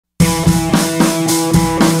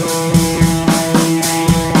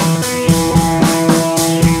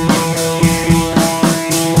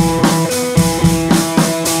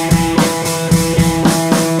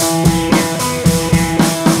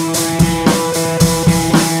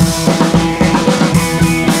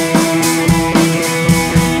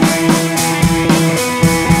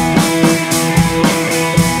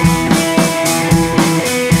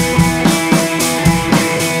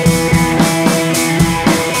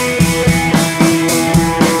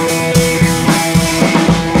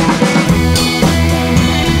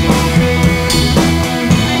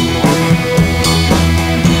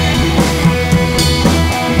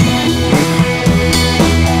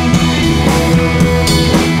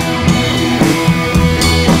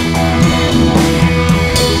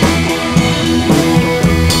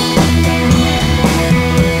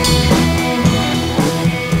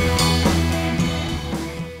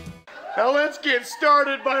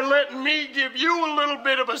by letting me give you a little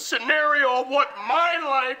bit of a scenario of what my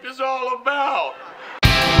life is all about.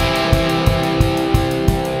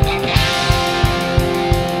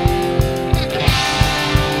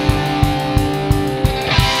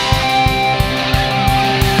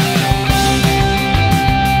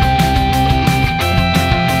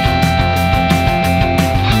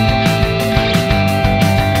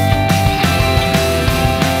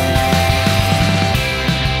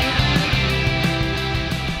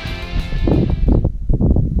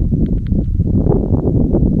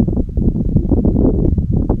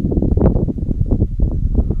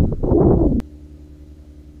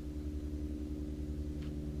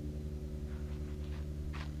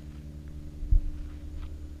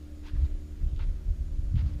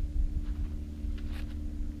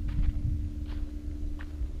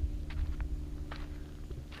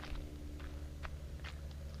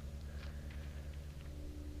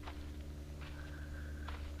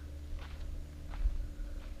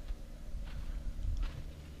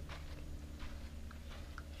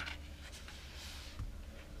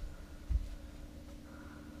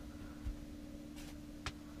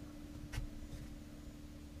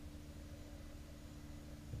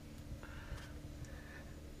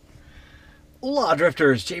 Hola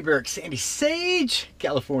drifters, Jay Barrick, Sandy Sage,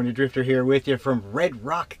 California drifter here with you from Red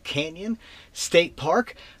Rock Canyon State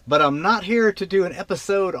Park. But I'm not here to do an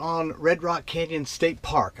episode on Red Rock Canyon State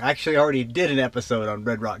Park. I actually already did an episode on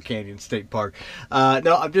Red Rock Canyon State Park.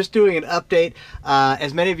 No, I'm just doing an update.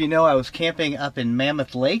 As many of you know, I was camping up in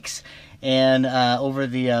Mammoth Lakes. And over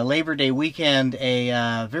the Labor Day weekend,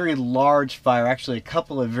 a very large fire, actually a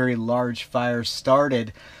couple of very large fires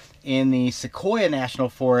started in the Inyo National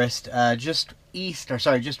Forest, just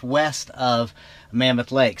west of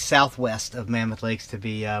Mammoth Lakes, southwest of Mammoth Lakes to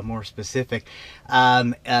be more specific.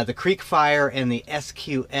 The Creek Fire and the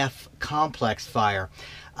SQF Complex Fire.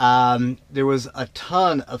 There was a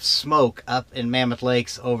ton of smoke up in Mammoth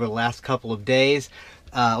Lakes over the last couple of days.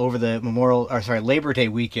 Over the Labor Day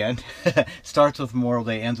weekend. Starts with Memorial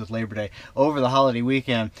Day, ends with Labor Day. Over the holiday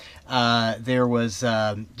weekend, there was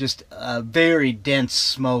just a very dense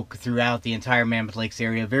smoke throughout the entire Mammoth Lakes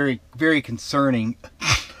area. Very, very concerning.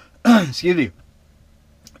 Excuse me.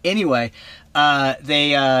 Anyway,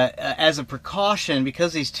 they, as a precaution,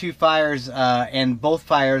 because these two fires, and both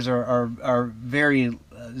fires are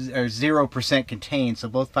 0% contained, so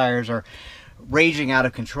both fires are raging out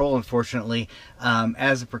of control, unfortunately.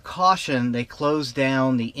 As a precaution, they closed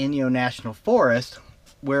down the Inyo National Forest,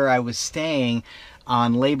 where I was staying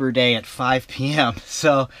on Labor Day at 5 p.m.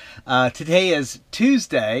 So today is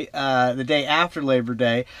Tuesday, the day after Labor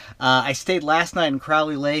Day. I stayed last night in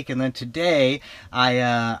Crowley Lake, and then today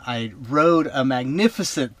I rode a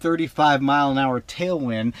magnificent 35-mile-an-hour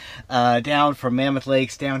tailwind down from Mammoth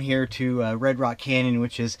Lakes down here to Red Rock Canyon,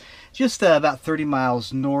 which is just about 30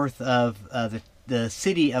 miles north of the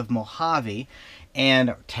city of Mojave.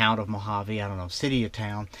 And town of Mojave, I don't know, city or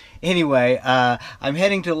town. Anyway, I'm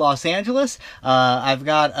heading to Los Angeles. I've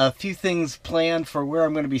got a few things planned for where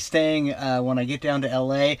I'm going to be staying when I get down to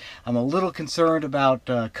LA. I'm a little concerned about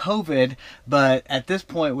COVID, but at this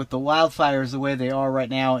point, with the wildfires the way they are right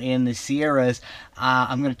now in the Sierras,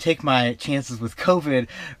 I'm going to take my chances with COVID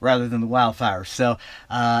rather than the wildfires. So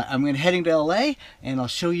I'm going to heading to LA, and I'll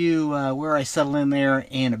show you where I settle in there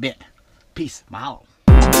in a bit. Peace. Mahalo.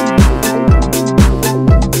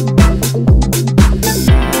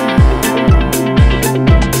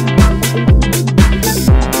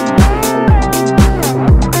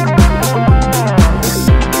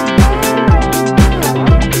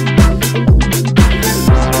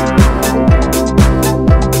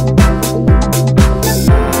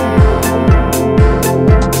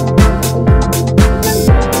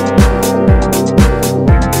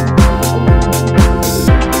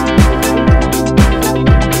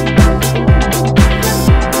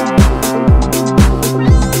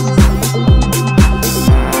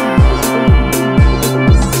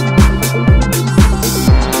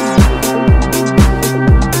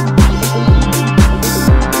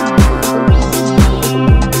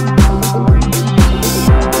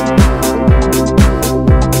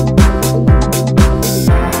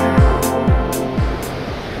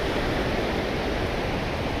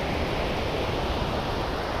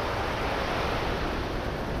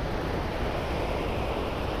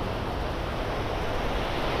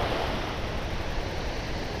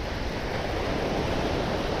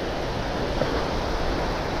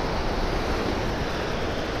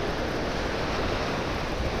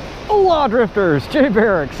 Hola drifters, Jay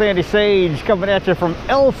Barrick, Sandy Sage, coming at you from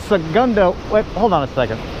El Segundo. Wait, hold on a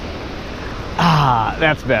second. Ah,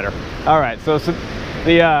 that's better. All right, so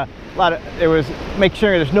the make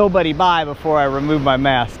sure there's nobody by before I remove my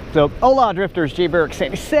mask. So, hola drifters, Jay Burke,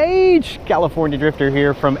 Sandy Sage, California drifter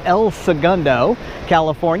here from El Segundo,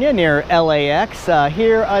 California, near LAX,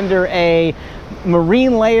 here under a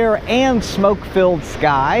marine layer and smoke-filled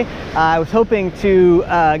sky. I was hoping to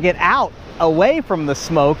get out away from the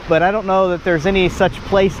smoke, but I don't know that there's any such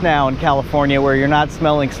place now in California where you're not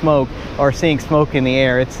smelling smoke or seeing smoke in the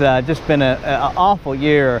air. It's just been an awful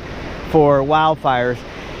year for wildfires.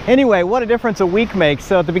 Anyway, what a difference a week makes.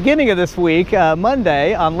 So at the beginning of this week,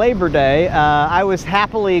 Monday, on Labor Day, I was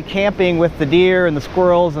happily camping with the deer and the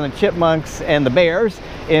squirrels and the chipmunks and the bears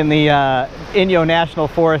in the Inyo National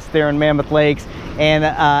Forest there in Mammoth Lakes. And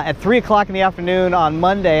at 3 o'clock in the afternoon on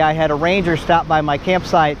Monday, I had a ranger stop by my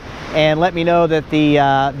campsite and let me know that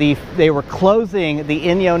they were closing the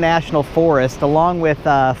Inyo National Forest along with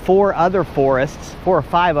 4 or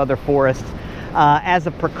 5 other forests as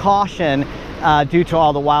a precaution due to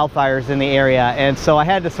all the wildfires in the area. And so I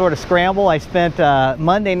had to sort of scramble. I spent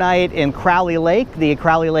Monday night in Crowley Lake. The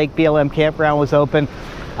Crowley Lake BLM campground was open.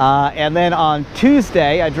 And then on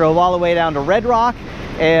Tuesday, I drove all the way down to Red Rock.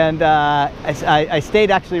 And I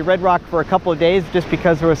stayed actually at Red Rock for a couple of days just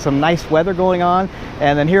because there was some nice weather going on.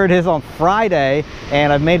 And then here it is on Friday,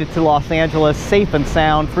 and I've made it to Los Angeles safe and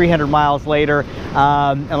sound 300 miles later.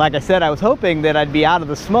 And like I said, I was hoping that I'd be out of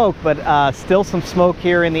the smoke, but still some smoke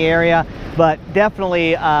here in the area. But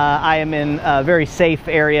definitely I am in a very safe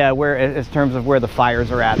area in terms of where the fires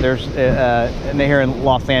are at. There's here in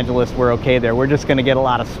Los Angeles, we're okay there. We're just gonna get a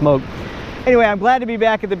lot of smoke. Anyway, I'm glad to be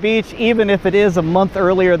back at the beach, even if it is a month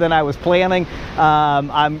earlier than I was planning.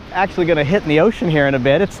 I'm actually going to hit in the ocean here in a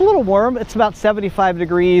bit. It's a little warm. It's about 75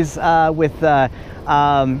 degrees with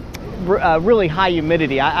really high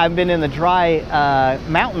humidity. I've been in the dry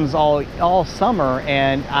mountains all summer,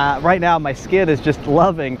 and right now my skin is just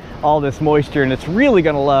loving all this moisture, and it's really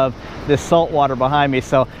going to love this salt water behind me.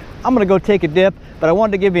 So I'm going to go take a dip, but I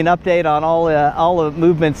wanted to give you an update on all the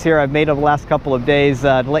movements here I've made over the last couple of days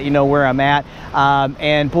to let you know where I'm at.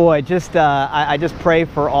 And boy, I just pray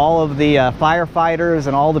for all of the firefighters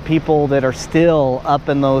and all the people that are still up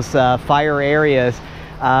in those fire areas.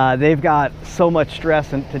 They've got so much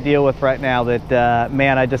stress to deal with right now that,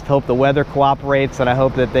 man, I just hope the weather cooperates, and I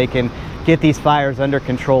hope that they can get these fires under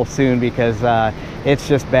control soon, because it's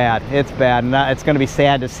just bad. It's bad, and it's going to be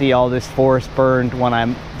sad to see all this forest burned when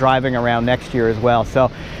I'm driving around next year as well.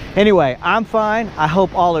 So anyway, I'm fine. I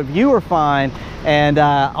hope all of you are fine, and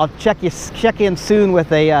I'll check in soon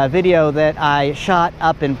with a video that I shot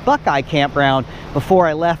up in Buckeye Campground before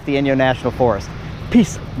I left the Inyo National Forest.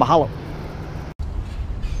 Peace. Mahalo.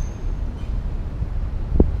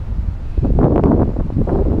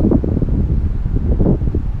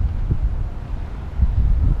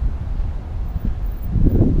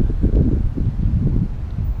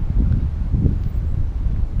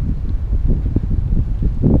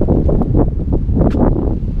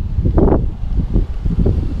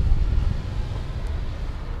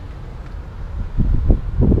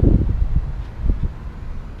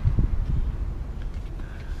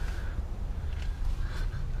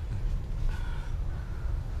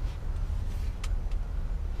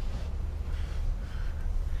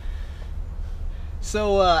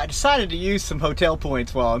 So I decided to use some hotel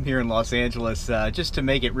points while I'm here in Los Angeles, just to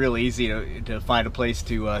make it real easy to find a place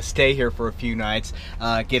to stay here for a few nights,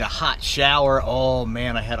 get a hot shower. Oh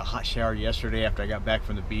man, I had a hot shower yesterday after I got back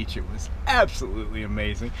from the beach. It was absolutely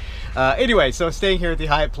amazing. Anyway, so staying here at the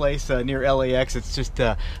Hyatt Place near LAX. It's just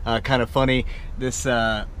kind of funny. There's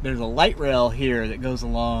a light rail here that goes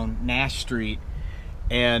along Nash Street,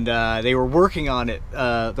 and they were working on it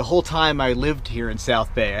the whole time I lived here in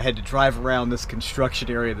South Bay. I had to drive around this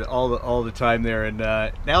construction area all the time there, and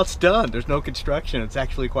now it's done. There's no construction. It's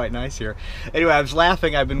actually quite nice here. Anyway, I was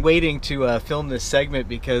laughing. I've been waiting to film this segment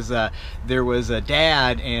because there was a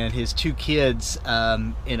dad and his 2 kids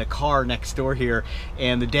in a car next door here,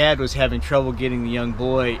 and the dad was having trouble getting the young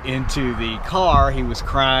boy into the car. He was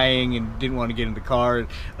crying and didn't want to get in the car.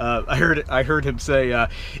 I heard him say,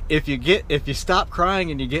 if you stop crying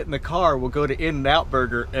and you get in the car, we'll go to In-N-Out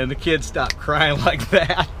Burger. And the kids stopped crying like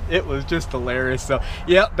that. It was just hilarious. So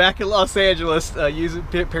yeah, back in Los Angeles,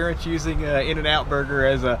 parents using In-N-Out Burger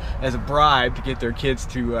as a bribe to get their kids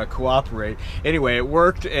to cooperate. Anyway, it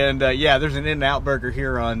worked, and yeah, there's an In-N-Out Burger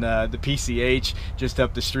here on the PCH just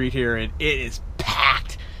up the street here, and it is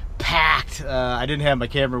packed. I didn't have my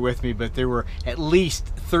camera with me, but there were at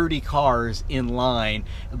least 30 cars in line,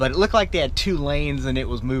 but it looked like they had 2 lanes and it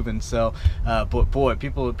was moving. So boy,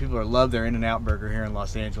 people love their In-N-Out burger here in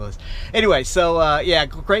Los Angeles. Anyway, so yeah,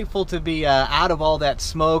 grateful to be out of all that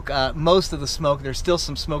smoke. Most of the smoke, there's still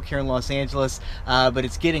some smoke here in Los Angeles, but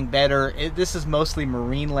it's getting better. This is mostly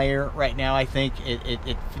marine layer right now. I think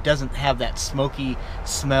it doesn't have that smoky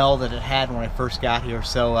smell that it had when I first got here.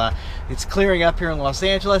 So it's clearing up here in Los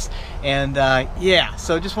Angeles, and yeah,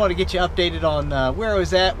 so just want to get you updated on where I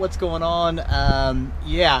was at, what's going on.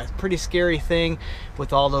 Yeah, pretty scary thing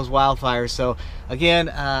with all those wildfires. So again,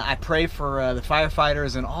 I pray for the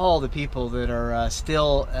firefighters and all the people that are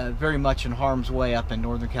still very much in harm's way up in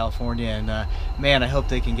Northern California, and man, I hope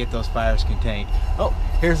they can get those fires contained. Oh,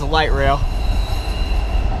 here's the light rail.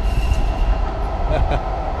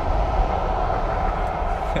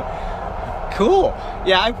 Cool.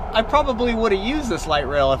 Yeah, I probably would have used this light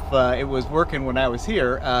rail if it was working when I was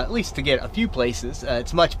here, at least to get a few places.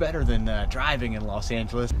 It's much better than driving in Los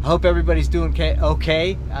Angeles. I hope everybody's doing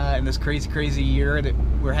okay in this crazy year that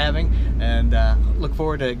we're having, and look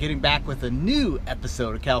forward to getting back with a new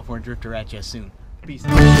episode of California Drifter at you soon. Peace.